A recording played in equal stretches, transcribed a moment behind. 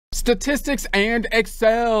Statistics and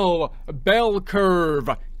Excel, bell curve,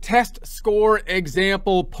 test score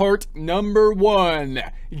example part number 1.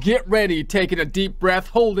 Get ready, taking a deep breath,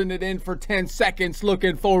 holding it in for 10 seconds,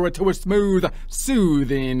 looking forward to a smooth,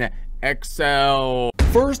 soothing Excel.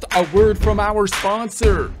 First, a word from our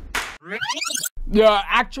sponsor. Yeah,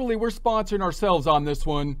 actually, we're sponsoring ourselves on this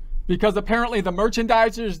one because apparently the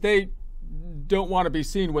merchandisers, they don't want to be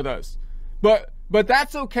seen with us. But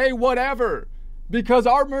that's okay, whatever. Because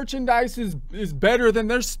our merchandise is better than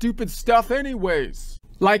their stupid stuff anyways.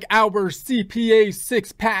 Like our CPA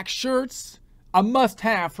 6-pack shirts, a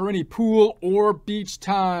must-have for any pool or beach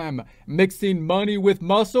time. Mixing money with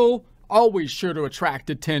muscle, always sure to attract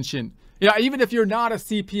attention. Yeah, even if you're not a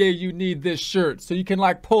CPA, you need this shirt so you can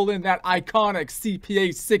like pull in that iconic CPA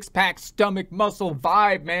 6-pack stomach muscle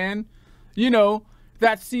vibe, man. You know,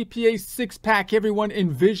 that CPA 6-pack everyone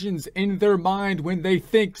envisions in their mind when they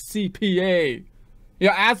think CPA.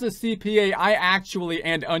 Yeah, as a CPA, I actually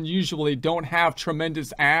and unusually don't have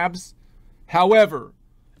tremendous abs. However,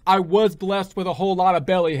 I was blessed with a whole lot of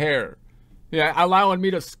belly hair. Yeah, allowing me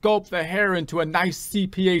to sculpt the hair into a nice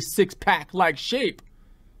CPA 6-pack like shape,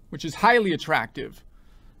 which is highly attractive.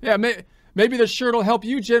 Yeah, maybe the shirt will help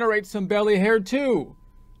you generate some belly hair too.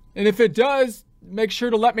 And if it does, make sure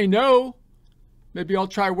to let me know. Maybe I'll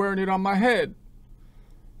try wearing it on my head.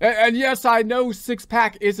 And yes, I know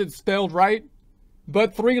 6-pack isn't spelled right.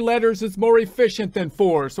 But 3 letters is more efficient than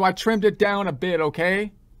 4, so I trimmed it down a bit,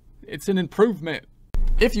 okay? It's an improvement.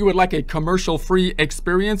 If you would like a commercial-free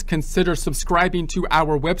experience, consider subscribing to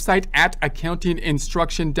our website at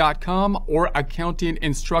accountinginstruction.com or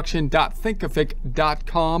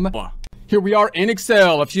accountinginstruction.thinkific.com. Here we are in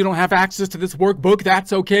Excel. If you don't have access to this workbook,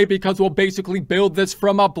 that's okay because we'll basically build this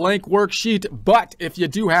from a blank worksheet. But if you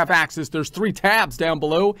do have access, there's 3 tabs down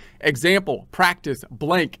below. Example, practice,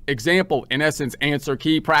 blank, example, in essence, answer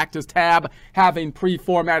key, practice tab, having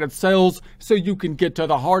pre-formatted cells so you can get to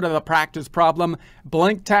the heart of the practice problem.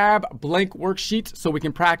 Blank tab, blank worksheet, so we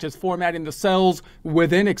can practice formatting the cells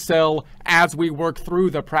within Excel as we work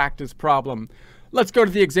through the practice problem. Let's go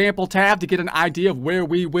to the example tab to get an idea of where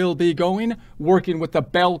we will be going, working with the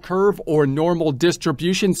bell curve or normal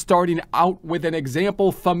distribution, starting out with an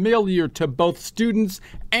example familiar to both students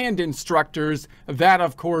and instructors, that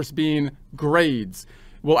of course being grades.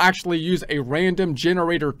 We'll actually use a random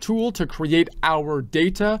generator tool to create our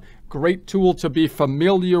data. Great tool to be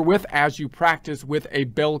familiar with as you practice with a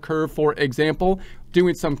bell curve, for example.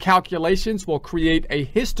 Doing some calculations, we'll create a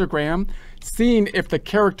histogram, seeing if the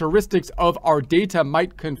characteristics of our data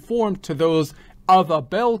might conform to those of a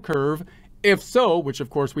bell curve. If so, which of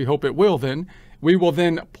course we hope it will then, we will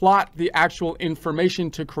then plot the actual information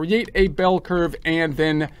to create a bell curve and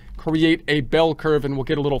then create a bell curve, and we'll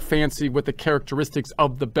get a little fancy with the characteristics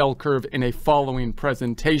of the bell curve in a following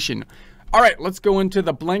presentation. All right, let's go into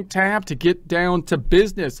the blank tab to get down to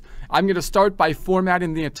business. I'm going to start by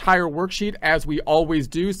formatting the entire worksheet as we always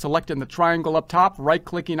do, selecting the triangle up top,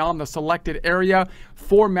 right-clicking on the selected area,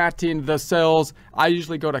 formatting the cells. I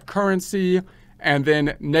usually go to currency and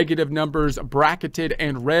then negative numbers bracketed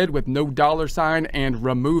and red with no $sign and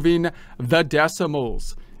removing the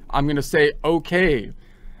decimals. I'm going to say okay.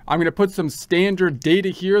 I'm going to put some standard data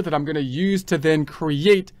here that I'm going to use to then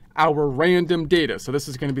create our random data. So this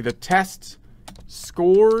is going to be the test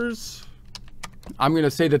scores. I'm going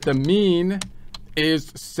to say that the mean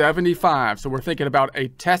is 75. So we're thinking about a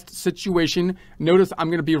test situation. Notice I'm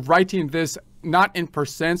going to be writing this not in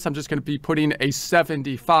percents. I'm just going to be putting a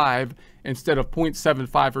 75 instead of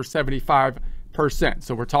 0.75 or 75%.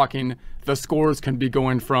 So we're talking the scores can be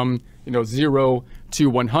going from 0 to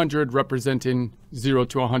 100, representing 0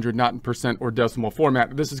 to 100, not in percent or decimal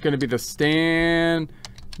format. This is going to be the standard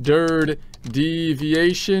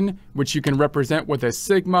deviation, which you can represent with a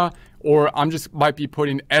sigma, or I'm just might be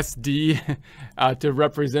putting SD to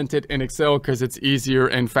represent it in Excel because it's easier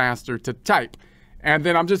and faster to type. And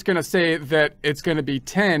then I'm just going to say that it's going to be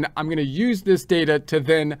 10. I'm going to use this data to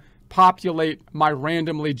then populate my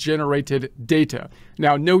randomly generated data.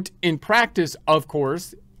 Now note, in practice, of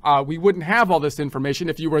course, we wouldn't have all this information.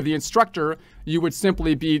 If you were the instructor, you would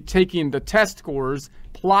simply be taking the test scores,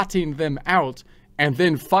 plotting them out, and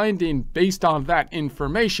then finding, based on that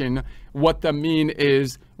information, what the mean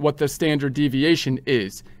is, what the standard deviation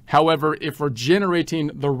is. However, if we're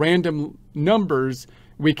generating the random numbers,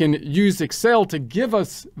 we can use Excel to give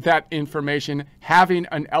us that information, having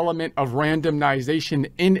an element of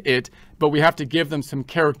randomization in it, but we have to give them some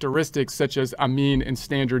characteristics such as a mean and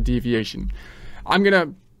standard deviation. I'm going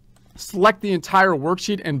to select the entire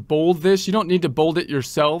worksheet and bold this. You don't need to bold it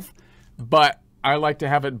yourself, but I like to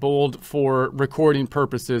have it bold for recording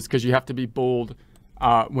purposes because you have to be bold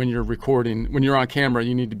when you're recording. When you're on camera,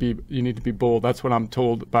 you need to be bold. That's what I'm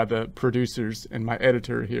told by the producers and my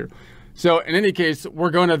editor here. So in any case, we're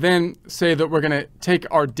going to then say that we're going to take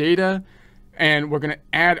our data and we're going to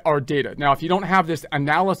add our data. Now, if you don't have this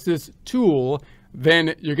analysis tool,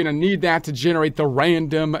 then you're going to need that to generate the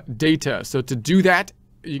random data. So to do that,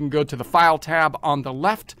 you can go to the File tab on the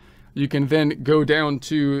left. You can then go down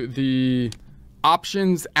to the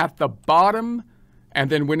options at the bottom. And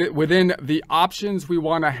then within the options, we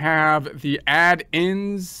want to have the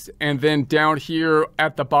add-ins. And then down here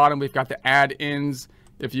at the bottom, we've got the add-ins.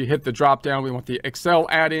 If you hit the drop down, we want the Excel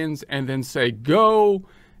add-ins and then say go.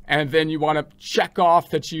 And then you want to check off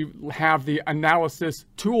that you have the analysis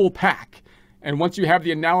tool pack. And once you have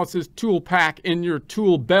the analysis tool pack in your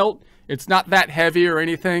tool belt, it's not that heavy or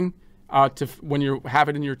anything when you have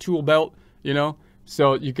it in your tool belt, you know,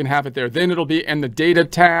 so you can have it there. Then it'll be in the data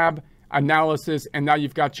tab, analysis, and now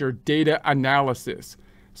you've got your data analysis.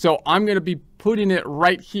 So I'm going to be putting it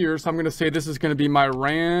right here. So I'm going to say this is going to be my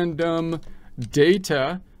random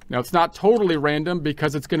data. Now it's not totally random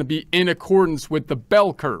because it's going to be in accordance with the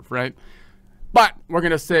bell curve, right? But we're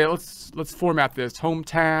going to say, let's format this. Home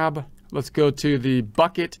tab. Let's go to the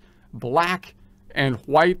bucket, black and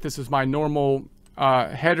white. This is my normal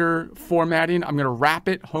header formatting. I'm going to wrap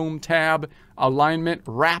it. Home tab, alignment,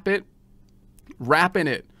 wrap it, wrapping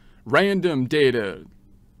it. Random data.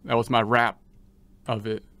 That was my wrap of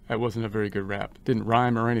it. That wasn't a very good wrap. Didn't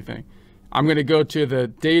rhyme or anything. I'm going to go to the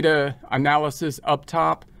data analysis up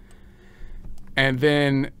top. And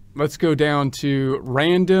then let's go down to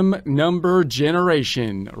random number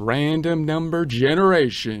generation. Random number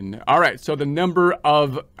generation. All right, so the number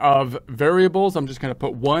of variables, I'm just going to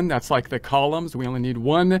put 1. That's like the columns. We only need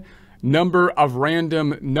 1 number of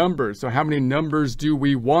random numbers. So how many numbers do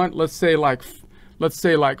we want? Let's say like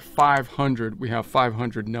 500. We have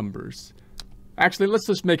 500 numbers. Actually, let's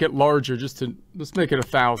just make it larger. Let's make it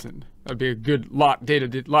 1,000. That'd be a good lot of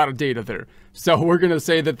data there. So we're going to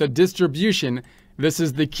say that the distribution, this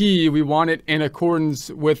is the key. We want it in accordance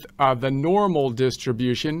with the normal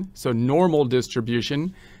distribution. So normal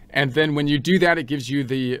distribution. And then when you do that, it gives you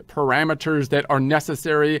the parameters that are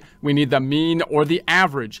necessary. We need the mean or the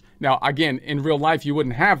average. Now, again, in real life, you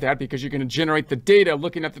wouldn't have that because you're going to generate the data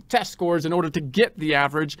looking at the test scores in order to get the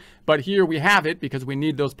average. But here we have it because we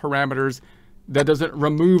need those parameters. That doesn't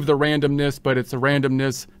remove the randomness, but it's a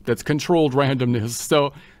randomness that's controlled randomness.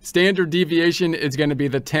 So standard deviation is going to be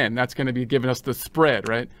the 10. That's going to be giving us the spread,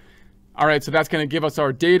 right? All right, so that's going to give us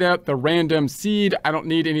our data. The random seed, I don't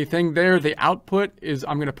need anything there. The output is,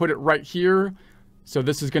 I'm going to put it right here. So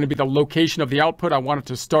this is going to be the location of the output. I want it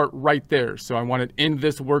to start right there. So I want it in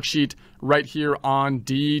this worksheet right here on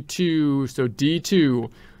D2. So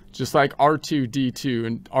D2, just like R2, D2,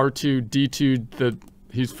 and R2, D2,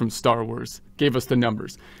 he's from Star Wars, gave us the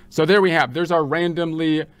numbers. So there we have, there's our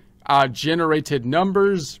randomly generated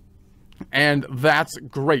numbers, and that's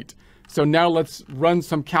great. So now let's run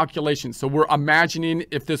some calculations. So we're imagining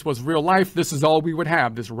if this was real life, this is all we would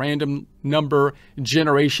have, this random number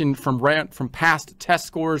generation from past test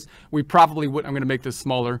scores. We probably would, I'm gonna make this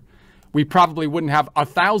smaller. We probably wouldn't have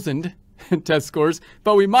 1,000 test scores,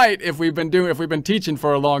 but we might if we've been teaching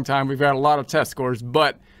for a long time. We've got a lot of test scores,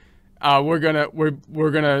 but we're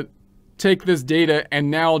gonna take this data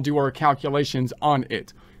and now do our calculations on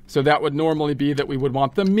it. So that would normally be that we would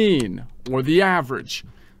want the mean or the average.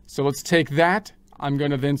 So let's take that. I'm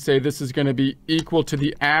gonna then say this is gonna be equal to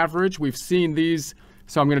the average. We've seen these,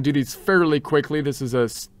 so I'm gonna do these fairly quickly. This is a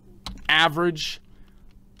average,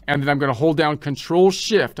 and then I'm gonna hold down Control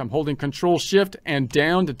Shift. I'm holding Control Shift and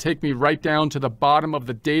down to take me right down to the bottom of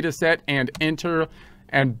the data set and enter,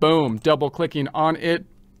 and boom, double clicking on it.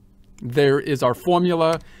 There is our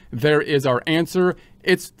formula. There is our answer.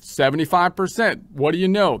 It's 75%. What do you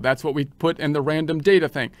know? That's what we put in the random data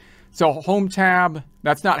thing. So home tab,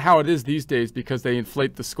 that's not how it is these days because they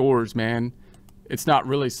inflate the scores, man. It's not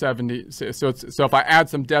really 70. So if I add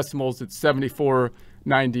some decimals, it's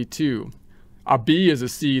 74.92. A B is a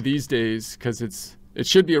C these days because it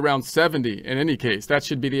should be around 70 in any case. That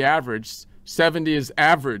should be the average. 70 is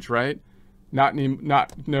average, right? No,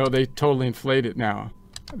 they totally inflate it now.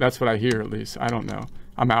 That's what I hear, at least. I don't know.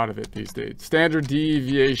 I'm out of it these days. Standard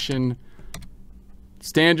deviation,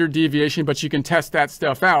 but you can test that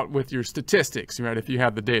stuff out with your statistics, right? If you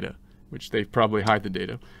have the data, which they probably hide the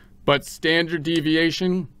data. But standard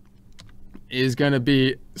deviation is going to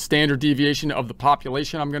be standard deviation of the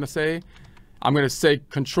population, I'm going to say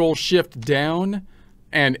Control Shift down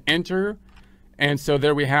and enter. And so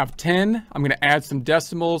there we have 10. I'm going to add some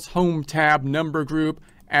decimals, home tab, number group,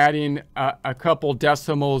 adding a couple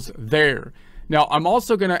decimals there. Now, I'm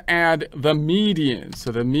also going to add the median. So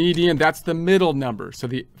the median, that's the middle number. So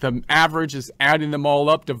the average is adding them all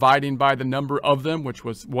up, dividing by the number of them, which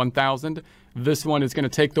was 1,000. This one is going to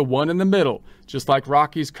take the one in the middle, just like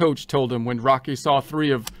Rocky's coach told him when Rocky saw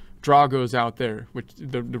 3 of Drago's out there, which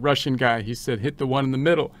the Russian guy, he said, hit the one in the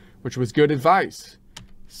middle, which was good advice.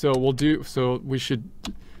 So we should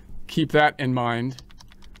keep that in mind.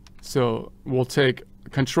 So we'll take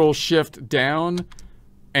Control Shift down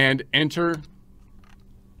and enter.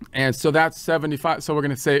 And so that's 75. So we're going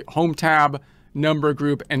to say home tab, number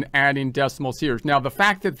group, and adding decimals here. Now, the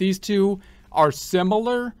fact that these two are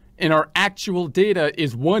similar in our actual data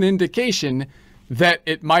is one indication that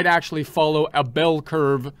it might actually follow a bell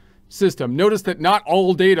curve system. Notice that not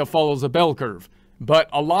all data follows a bell curve, but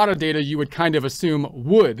a lot of data you would kind of assume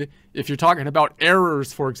would. If you're talking about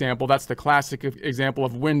errors, for example, that's the classic example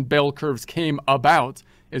of when bell curves came about,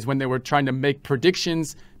 is when they were trying to make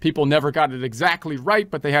predictions. People never got it exactly right,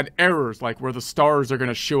 but they had errors, like where the stars are going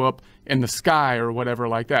to show up in the sky or whatever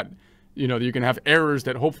like that. You know, you can have errors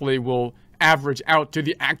that hopefully will average out to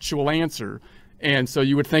the actual answer. And so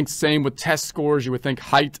you would think same with test scores, you would think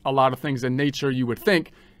height, a lot of things in nature you would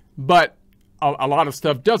think, but a lot of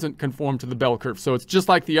stuff doesn't conform to the bell curve. So it's just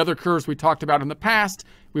like the other curves we talked about in the past.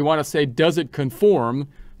 We want to say, does it conform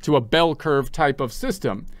to a bell curve type of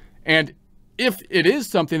system? And if it is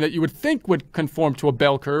something that you would think would conform to a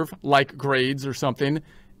bell curve, like grades or something,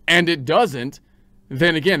 and it doesn't,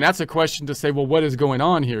 then again, that's a question to say, well, what is going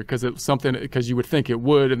on here? Because it's something, because you would think it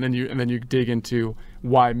would, and then you dig into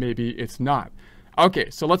why maybe it's not.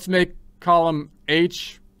 Okay, so let's make column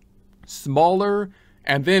H smaller,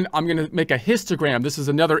 and then I'm going to make a histogram. This is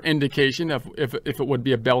another indication of if it would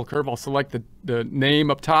be a bell curve. I'll select the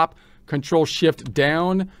name up top, Control Shift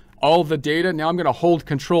down, all the data. Now I'm going to hold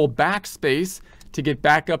Control backspace to get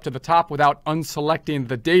back up to the top without unselecting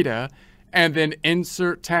the data, and then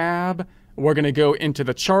Insert tab. We're going to go into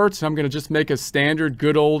the charts. I'm going to just make a standard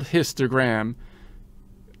good old histogram.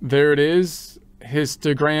 There it is,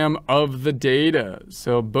 histogram of the data.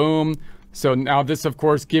 So boom. So now this, of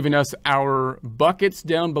course, giving us our buckets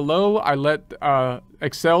down below. I let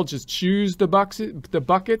Excel just choose the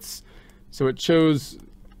buckets. So it chose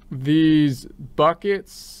these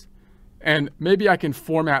buckets. And maybe I can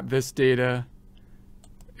format this data.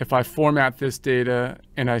 If I format this data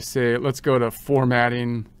and I say, let's go to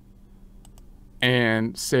formatting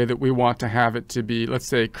and say that we want to have it to be, let's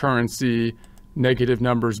say, currency, negative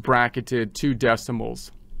numbers bracketed, 2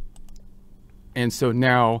 decimals. And so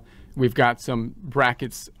now we've got some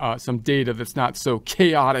brackets, some data that's not so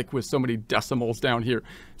chaotic with so many decimals down here.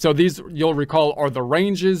 So these, you'll recall, are the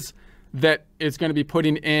ranges that it's going to be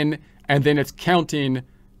putting in, and then it's counting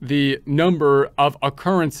the number of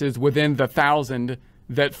occurrences within the 1,000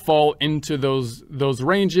 that fall into those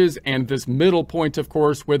ranges. And this middle point, of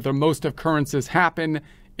course, where the most occurrences happen,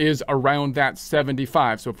 is around that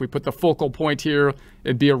 75. So if we put the focal point here,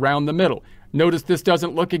 it'd be around the middle. Notice this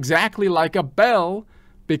doesn't look exactly like a bell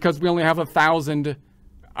because we only have 1,000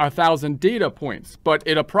 data points, but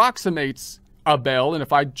it approximates a bell. And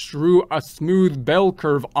if I drew a smooth bell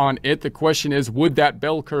curve on it, the question is, would that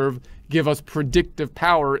bell curve give us predictive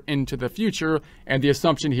power into the future? And the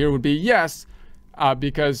assumption here would be yes,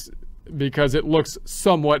 because it looks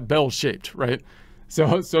somewhat bell-shaped, right?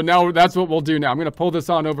 So now that's what we'll do now. I'm going to pull this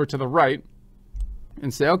on over to the right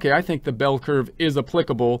and say, okay, I think the bell curve is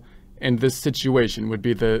applicable in this situation,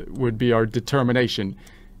 would be our determination.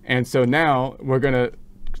 And so now we're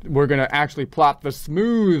gonna actually plot the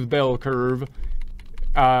smooth bell curve,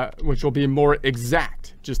 which will be more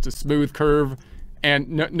exact, just a smooth curve. And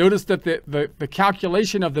notice that the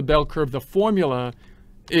calculation of the bell curve, the formula,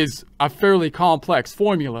 is a fairly complex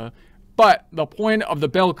formula, but the point of the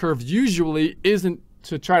bell curve usually isn't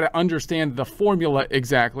to try to understand the formula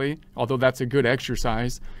exactly, although that's a good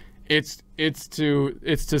exercise. It's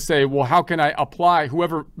to say, well, how can I apply?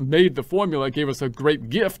 Whoever made the formula gave us a great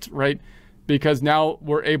gift, right? Because now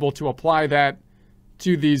we're able to apply that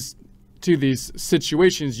to these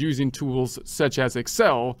situations using tools such as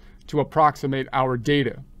Excel to approximate our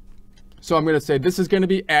data. So I'm going to say this is going to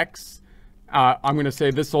be X. I'm going to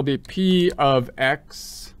say this will be P of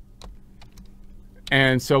X.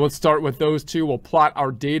 And so let's start with those two. We'll plot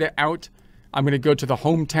our data out. I'm going to go to the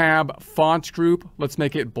Home tab, Font Group. Let's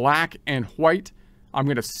make it black and white. I'm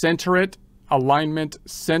going to center it, Alignment,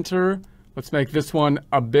 Center. Let's make this one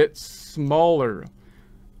a bit smaller.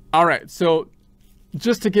 All right, so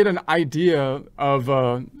just to get an idea of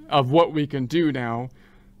what we can do now,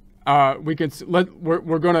 we're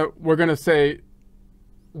gonna say,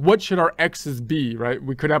 what should our x's be, right?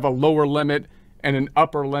 We could have a lower limit and an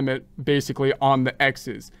upper limit basically on the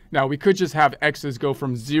x's. Now we could just have x's go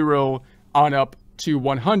from 0 on up to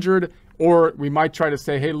 100, or we might try to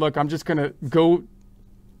say, hey, look, I'm just gonna go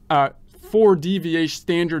 4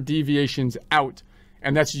 standard deviations out,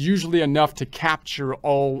 and that's usually enough to capture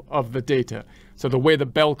all of the data. So the way the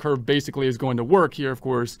bell curve basically is going to work here, of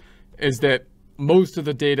course, is that most of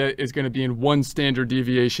the data is going to be in 1 standard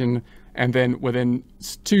deviation, and then within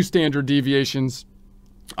 2 standard deviations,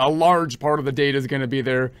 a large part of the data is going to be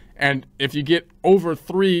there. And if you get over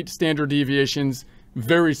 3 standard deviations,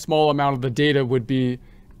 very small amount of the data would be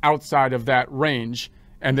outside of that range.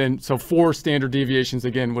 And then, so 4 standard deviations,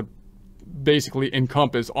 again, would basically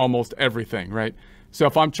encompass almost everything, right? So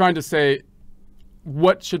if I'm trying to say,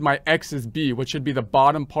 what should my x's be? What should be the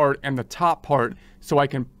bottom part and the top part so I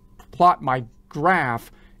can plot my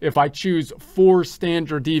graph? If I choose 4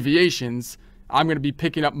 standard deviations, I'm going to be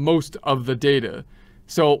picking up most of the data.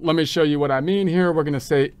 So let me show you what I mean here. We're going to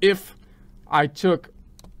say if I took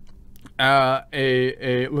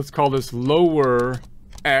let's call this lower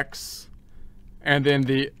x and then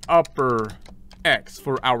the upper x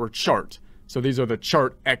for our chart. So these are the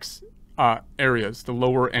chart x areas, the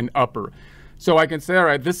lower and upper. So I can say, all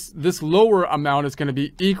right, this lower amount is going to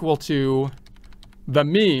be equal to the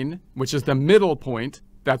mean, which is the middle point.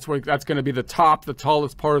 That's going to be the top, the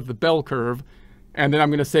tallest part of the bell curve. And then I'm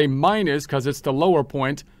going to say minus, because it's the lower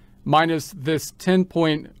point, minus this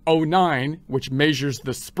 10.09, which measures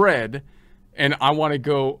the spread. And I want to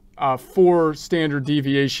go 4 standard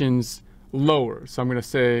deviations lower. So I'm going to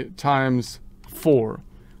say times 4.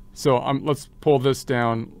 So let's pull this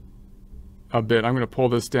down a bit. I'm going to pull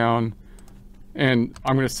this down, and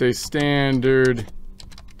I'm going to say standard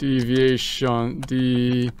deviations,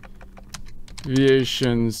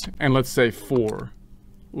 and let's say 4,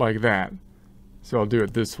 like that. So I'll do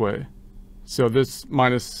it this way. So this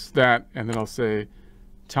minus that, and then I'll say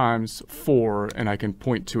times 4, and I can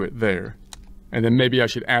point to it there. And then maybe I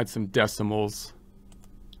should add some decimals.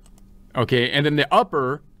 Okay, and then the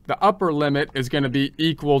upper limit is going to be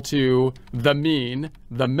equal to the mean,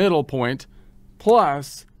 the middle point,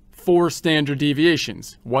 plus 4 standard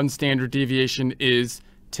deviations. 1 standard deviation is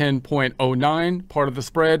 10.09, part of the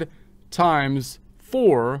spread, times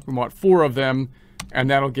 4. We want 4 of them, and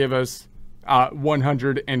that'll give us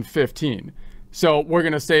 115. So we're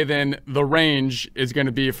going to say then the range is going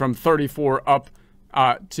to be from 34 up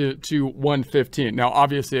to 115. Now,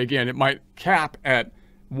 obviously, again, it might cap at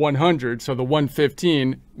 100. So the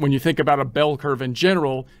 115, when you think about a bell curve in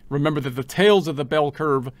general, remember that the tails of the bell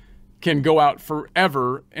curve can go out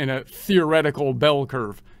forever in a theoretical bell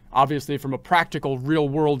curve. Obviously, from a practical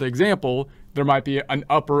real-world example, there might be an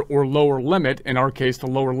upper or lower limit. In our case, the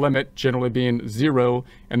lower limit generally being 0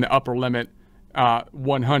 and the upper limit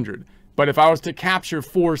 100. But if I was to capture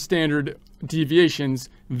 4 standard deviations,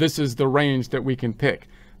 this is the range that we can pick.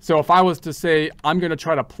 So if I was to say, I'm going to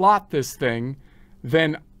try to plot this thing,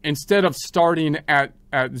 then instead of starting at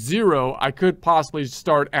 0, I could possibly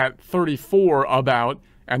start at 34 about,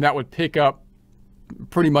 and that would pick up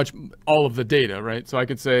pretty much all of the data, right? So I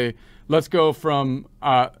could say, let's go from,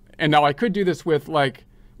 and now I could do this with like,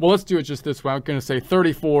 well, let's do it just this way. I'm going to say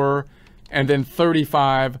 34 and then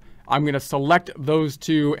 35. I'm going to select those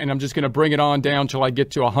 2, and I'm just going to bring it on down till I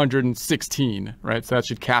get to 116, right? So that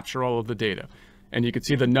should capture all of the data. And you can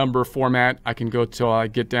see the number format. I can go till I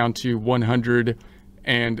get down to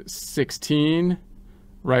 116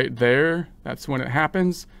 right there. That's when it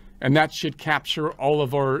happens. And that should capture all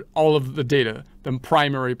of the data, the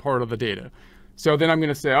primary part of the data. So then I'm going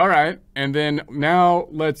to say, all right, and then now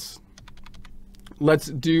let's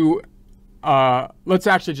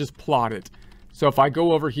actually just plot it. So if I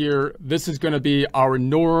go over here, this is going to be our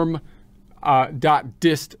norm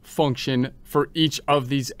dist function for each of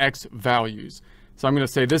these x values. So I'm going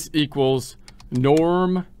to say this equals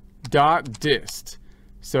norm.dist.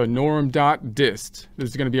 So norm.dist, this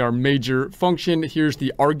is going to be our major function. Here's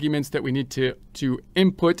the arguments that we need to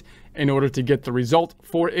input in order to get the result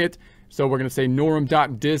for it. So we're going to say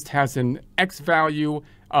norm.dist has an x value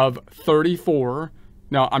of 34.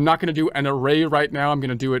 Now, I'm not going to do an array right now. I'm going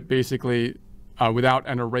to do it basically without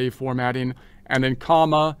an array formatting. And then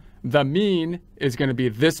comma, the mean is going to be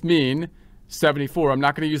this mean, 74. I'm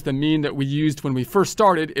not going to use the mean that we used when we first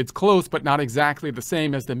started. It's close, but not exactly the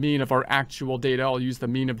same as the mean of our actual data. I'll use the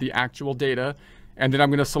mean of the actual data. And then I'm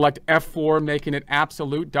going to select F4, making it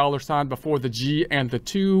absolute, $ before the G and the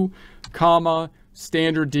 2, comma,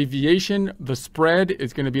 standard deviation. The spread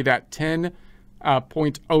is going to be that 10.09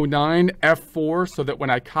 F4, so that when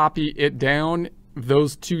I copy it down,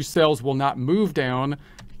 those 2 cells will not move down,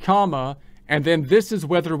 comma, and then this is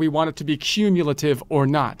whether we want it to be cumulative or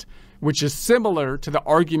not. which is similar to the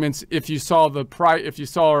arguments if you saw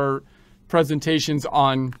our presentations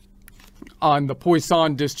on the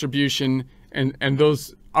Poisson distribution and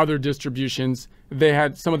those other distributions.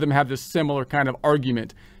 Some of them had this similar kind of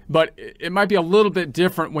argument, but it might be a little bit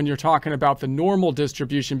different when you're talking about the normal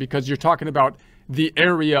distribution, because you're talking about the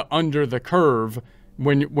area under the curve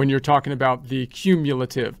when you're talking about the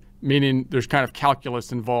cumulative, meaning there's kind of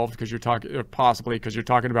calculus involved because you're talking, possibly because you're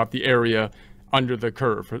talking about the area under the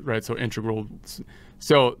curve, right? So integral.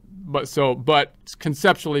 But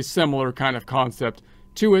conceptually similar kind of concept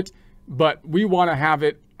to it, but we want to have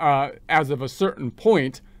it as of a certain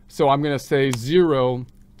point. So I'm going to say 0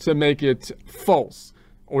 to make it false,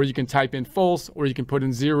 or you can type in false, or you can put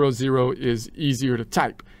in 0. 0 is easier to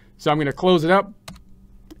type. So I'm going to close it up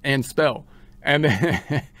and spell, and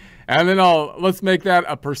then let's make that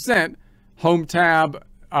a %. Home tab,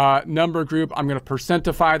 number group. I'm going to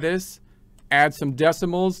percentify this, add some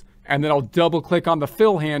decimals, and then I'll double click on the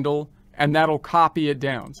fill handle, and that'll copy it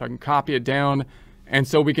down. So I can copy it down, and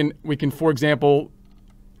so we can for example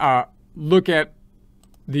look at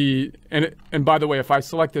the, and by the way, if I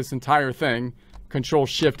select this entire thing, Control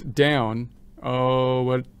Shift down.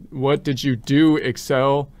 Oh, what did you do,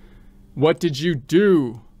 Excel? What did you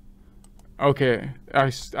do? Okay,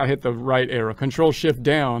 I hit the right arrow. Control Shift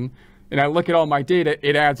down, and I look at all my data,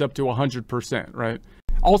 it adds up to 100%, right?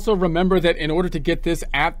 Also remember that in order to get this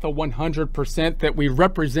at the 100%, that we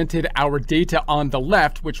represented our data on the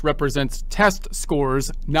left, which represents test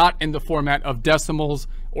scores, not in the format of decimals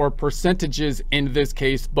or percentages in this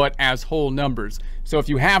case, but as whole numbers. So if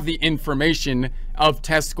you have the information of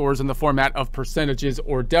test scores in the format of percentages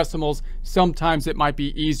or decimals, sometimes it might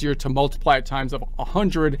be easier to multiply it times of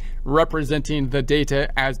 100, representing the data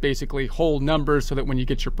as basically whole numbers, so that when you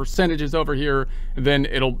get your percentages over here, then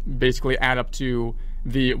it'll basically add up to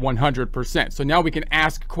the 100%. So now we can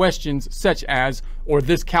ask questions such as, or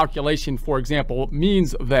this calculation, for example,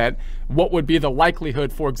 means that what would be the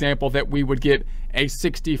likelihood, for example, that we would get a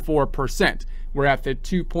 64%? We're at the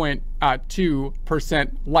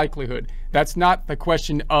 2.2% likelihood. That's not the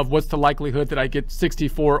question of what's the likelihood that I get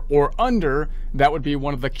 64 or under. That would be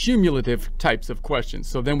one of the cumulative types of questions.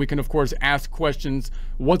 So then we can, of course, ask questions,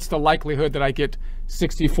 what's the likelihood that I get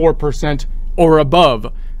 64% or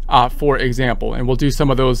above? For example, and we'll do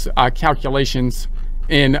some of those calculations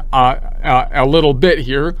in a little bit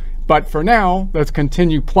here. But for now, let's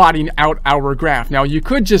continue plotting out our graph. Now, you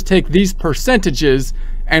could just take these percentages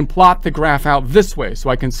and plot the graph out this way. So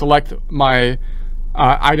I can select my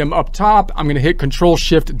item up top. I'm going to hit Control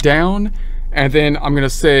Shift down, and then I'm going to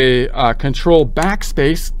say Control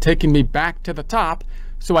Backspace, taking me back to the top,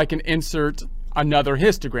 so I can insert another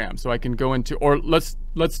histogram. So I can go into, or let's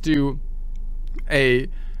do a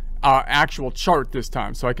actual chart this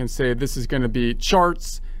time. So I can say this is going to be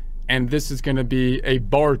charts, and this is going to be a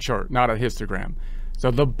bar chart, not a histogram.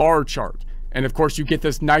 So the bar chart. And of course you get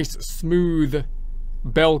this nice smooth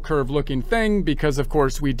bell curve looking thing, because of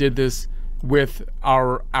course we did this with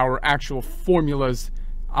our actual formulas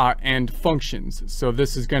and functions. So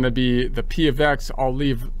this is going to be the P of X. I'll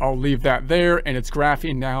leave that there, and it's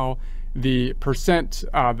graphing now the percent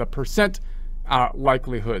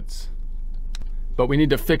likelihoods. But we need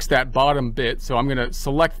to fix that bottom bit. So I'm going to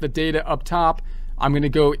select the data up top. I'm going to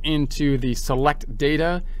go into the select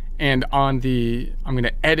data, and I'm going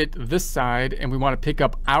to edit this side, and we want to pick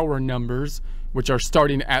up our numbers, which are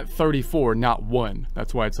starting at 34, not 1.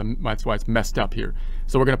 That's why it's messed up here.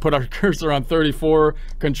 So we're going to put our cursor on 34,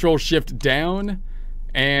 Control Shift down,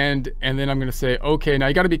 and then I'm going to say okay. Now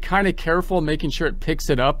you got to be kind of careful making sure it picks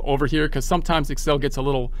it up over here, because sometimes Excel gets a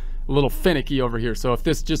little finicky over here. So if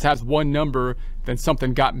this just has one number, then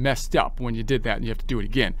something got messed up when you did that, and you have to do it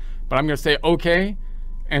again. But I'm going to say okay.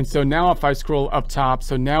 And so now if I scroll up top,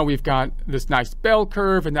 so now we've got this nice bell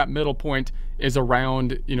curve, and that middle point is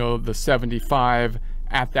around, the 75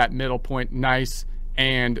 at that middle point, nice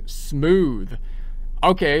and smooth.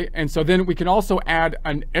 Okay, and so then we can also add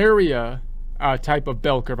an area type of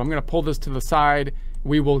bell curve. I'm going to pull this to the side.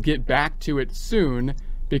 We will get back to it soon,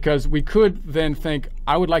 because we could then think,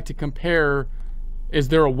 I would like to compare, is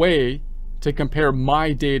there a way to compare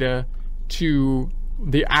my data to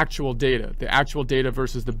the actual data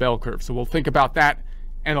versus the bell curve? So we'll think about that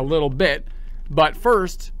in a little bit. But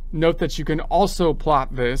first, note that you can also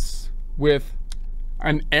plot this with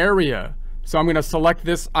an area. So I'm going to select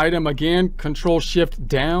this item again, Control Shift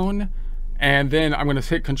down, and then I'm going to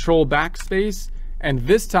hit Control Backspace. And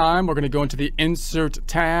this time we're going to go into the Insert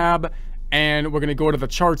tab, and we're going to go to the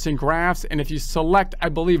Charts and Graphs. And if you select, I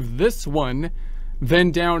believe, this one,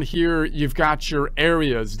 then down here you've got your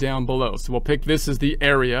areas down below. So we'll pick this as the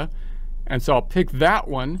area, and so I'll pick that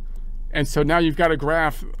one, And so now you've got a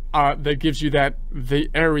graph that gives you the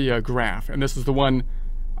area graph. And this is the one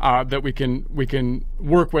that we can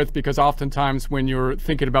work with, because oftentimes when you're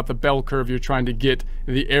thinking about the bell curve, you're trying to get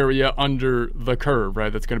the area under the curve,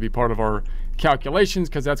 right? That's going to be part of our calculations,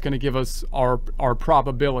 because that's going to give us our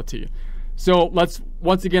probability. So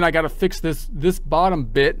once again, I got to fix this bottom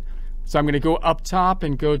bit. So I'm going to go up top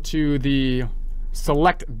and go to the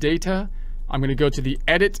select data. I'm going to go to the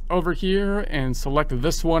edit over here and select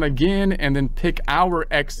this one again, and then pick our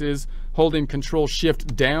X's holding Control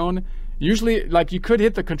Shift down. Usually, like, you could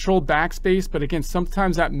hit the Control backspace, but again,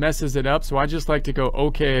 sometimes that messes it up. So I just like to go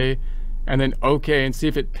OK and then OK and see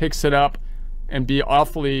if it picks it up, and be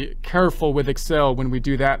awfully careful with Excel when we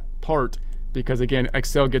do that part, because again,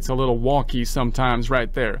 Excel gets a little wonky sometimes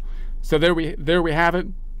right there. So there we have it.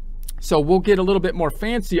 So we'll get a little bit more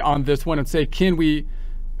fancy on this one and say, can we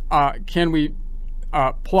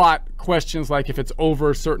plot questions like if it's over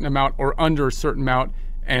a certain amount or under a certain amount,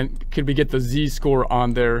 and could we get the z-score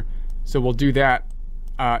on there? So we'll do that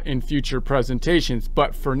in future presentations.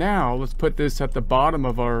 But for now, let's put this at the bottom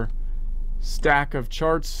of our stack of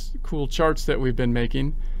charts, cool charts that we've been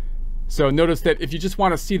making. So notice that if you just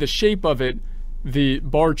want to see the shape of it, the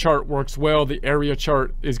bar chart works well. The area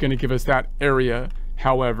chart is going to give us that area,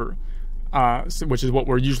 however, which is what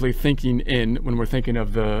we're usually thinking in when we're thinking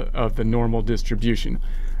of the normal distribution.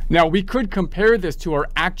 Now we could compare this to our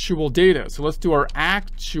actual data. So let's do our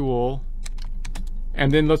actual,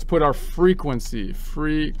 and then let's put our frequency.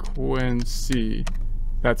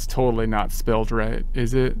 That's totally not spelled right,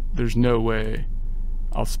 is it? There's no way.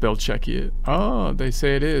 I'll spell check it. Oh, they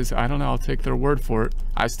say it is. I don't know, I'll take their word for it.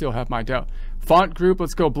 I still have my doubt. Font group,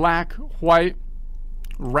 let's go black, white,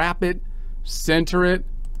 wrap it, center it.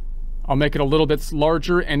 I'll make it a little bit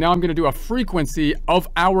larger, and now I'm going to do a frequency of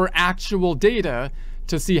our actual data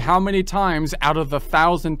to see how many times out of the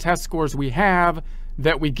 1,000 test scores we have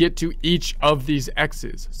that we get to each of these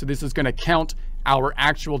X's. So this is going to count our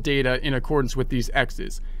actual data in accordance with these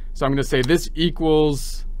X's. So I'm going to say this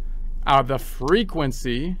equals the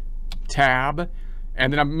frequency tab,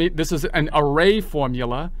 and then this is an array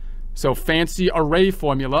formula. So fancy array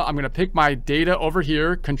formula. I'm going to pick my data over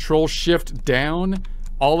here, Control Shift down,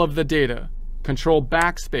 all of the data, Control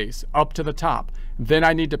backspace up to the top. Then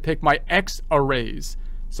I need to pick my X arrays.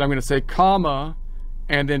 So I'm going to say comma,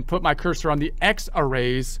 and then put my cursor on the X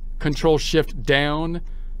arrays, Control Shift down,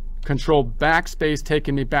 Control backspace,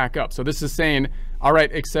 taking me back up. So this is saying, all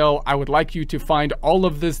right, Excel, I would like you to find all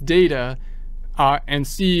of this data and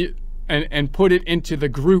see and put it into the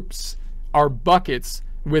groups or buckets,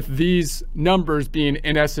 with these numbers being,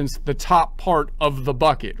 in essence, the top part of the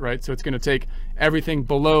bucket, right? So it's going to take everything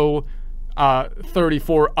below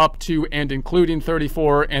 34 up to and including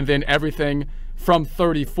 34, and then everything from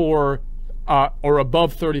 34 or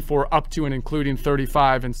above 34 up to and including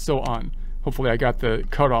 35, and so on. Hopefully I got the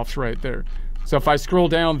cutoffs right there. So if I scroll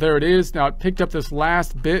down, there it is. Now it picked up this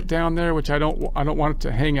last bit down there, which I don't want it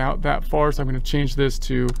to hang out that far, so I'm going to change this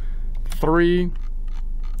to 3,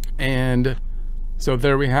 and so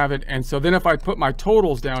there we have it. And so then if I put my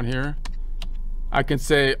totals down here, I can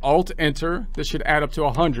say Alt Enter. This should add up to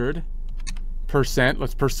 100%.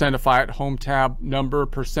 Let's percentify it. Home tab number,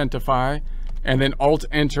 percentify, and then Alt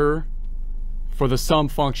Enter for the sum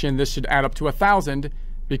function. This should add up to 1,000,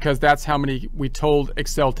 because that's how many we told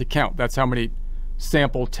Excel to count. That's how many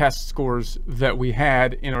sample test scores that we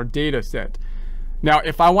had in our data set. Now,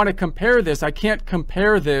 if I want to compare this, I can't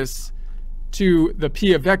compare this to the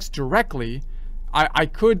P of X directly. I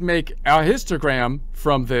could make a histogram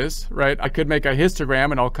from this, right? I could make a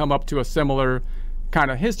histogram and I'll come up to a similar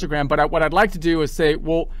kind of histogram, but what I'd like to do is say,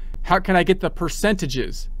 well, how can I get the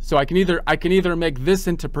percentages? So I can either make this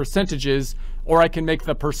into percentages, or I can make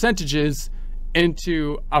the percentages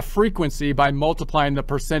into a frequency by multiplying the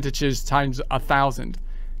percentages times 1,000.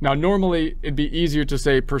 Now normally it'd be easier to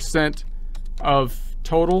say percent of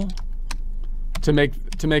total to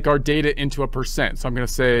make our data into a percent. So I'm going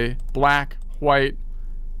to say black, white,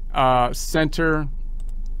 center.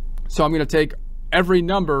 So I'm going to take every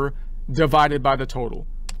number divided by the total.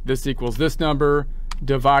 This equals this number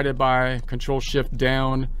divided by Control Shift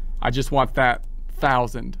down. I just want that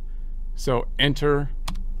 1,000. So enter,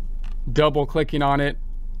 double clicking on it.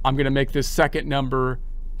 I'm going to make this second number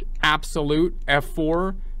absolute,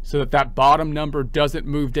 F4, so that bottom number doesn't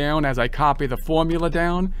move down as I copy the formula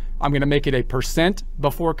down. I'm going to make it a percent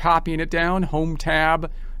before copying it down. Home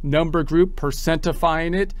tab, number group,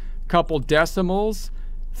 percentifying it, couple decimals,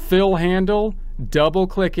 fill handle, double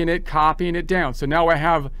clicking it, copying it down. So now I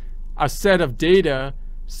have a set of data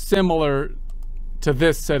similar to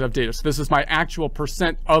this set of data. So this is my actual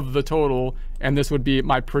percent of the total, and this would be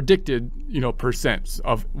my predicted, percents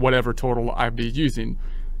of whatever total I'd be using.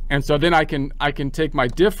 And so then I can take my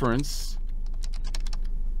difference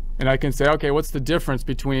and I can say, okay, what's the difference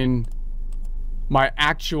between my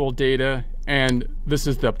actual data, and this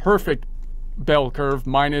is the perfect bell curve,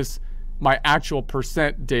 minus my actual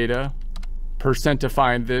percent data,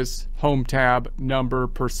 percentifying this, home tab, number,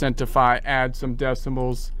 percentify, add some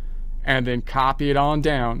decimals, and then copy it on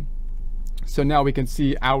down. So now we can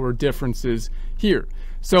see our differences here.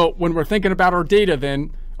 So when we're thinking about our data,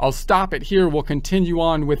 then I'll stop it here. We'll continue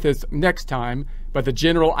on with this next time. But the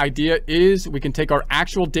general idea is we can take our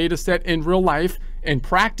actual data set in real life. In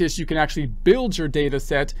practice, you can actually build your data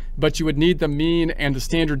set, but you would need the mean and the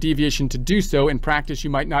standard deviation to do so. In practice, you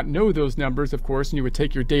might not know those numbers, of course, and you would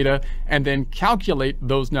take your data and then calculate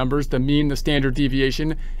those numbers, the mean, the standard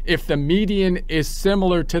deviation. If the median is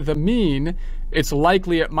similar to the mean, it's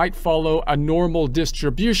likely it might follow a normal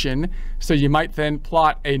distribution. So you might then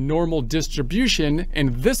plot a normal distribution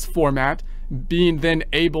in this format, being then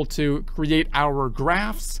able to create our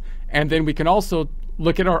graphs. And then we can also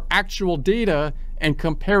look at our actual data and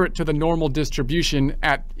compare it to the normal distribution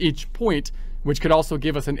at each point, which could also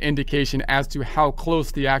give us an indication as to how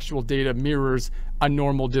close the actual data mirrors a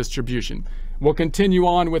normal distribution. We'll continue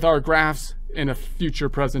on with our graphs in a future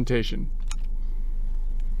presentation.